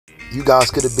You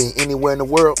guys could have been anywhere in the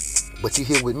world, but you're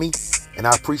here with me, and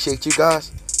I appreciate you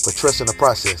guys for trusting the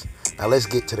process. Now let's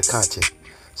get to the content.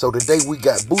 So today we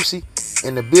got Boosie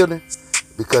in the building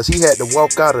because he had to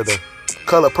walk out of the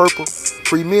Color Purple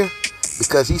premiere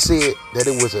because he said that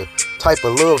it was a type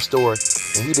of love story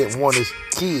and he didn't want his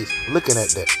kids looking at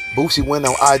that. Boosie went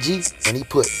on IG and he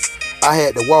put, "I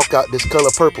had to walk out this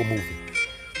Color Purple movie."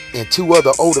 And two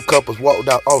other older couples walked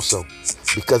out also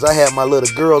because I had my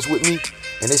little girls with me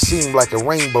and it seemed like a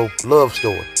rainbow love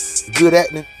story. Good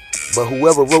acting, but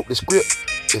whoever wrote the script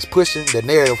is pushing the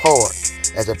narrative hard.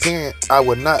 As a parent, I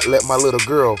would not let my little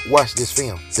girl watch this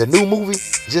film. The new movie,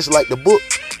 just like the book,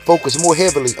 focused more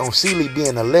heavily on Celie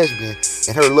being a lesbian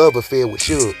and her love affair with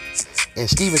Suge. And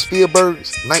Steven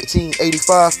Spielberg's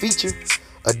 1985 feature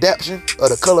adaptation of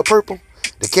The Color Purple,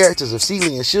 the characters of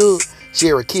Celie and Suge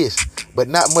share a kiss, but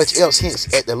not much else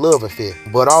hints at the love affair.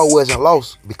 But all wasn't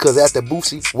lost because after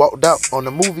Boosie walked out on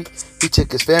the movie, he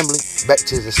took his family back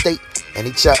to his estate and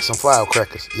he shot some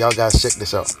firecrackers. Y'all guys check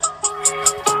this out.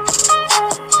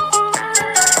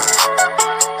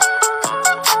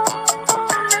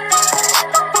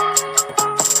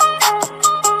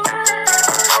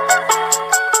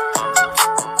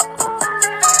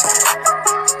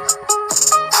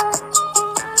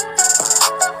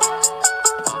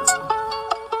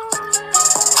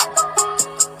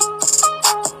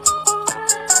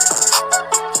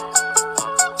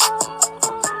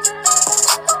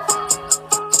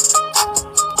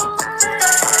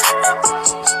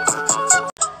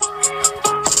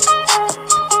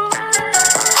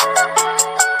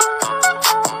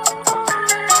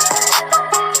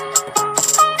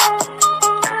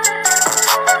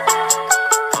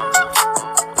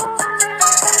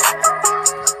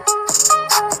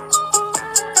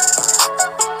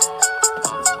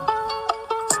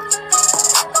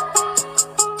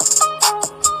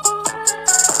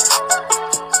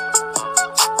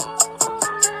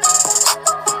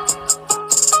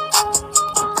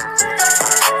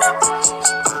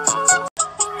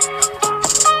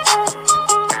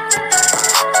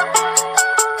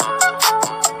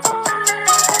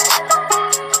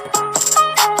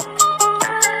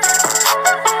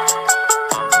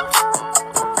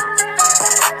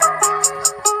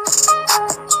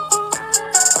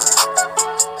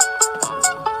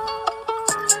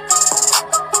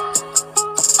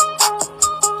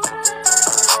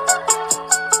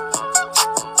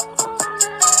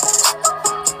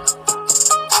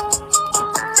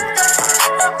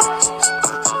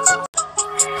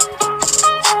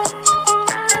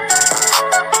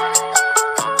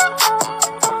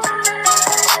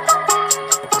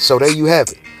 So there you have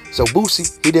it. So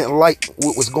Boosie, he didn't like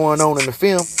what was going on in the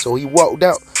film, so he walked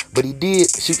out. But he did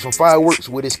shoot some fireworks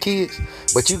with his kids.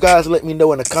 But you guys let me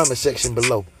know in the comment section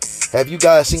below. Have you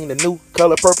guys seen the new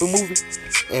Color Purple movie?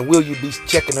 And will you be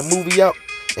checking the movie out?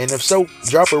 And if so,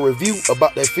 drop a review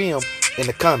about that film in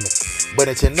the comments. But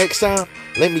until next time,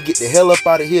 let me get the hell up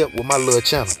out of here with my little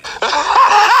channel.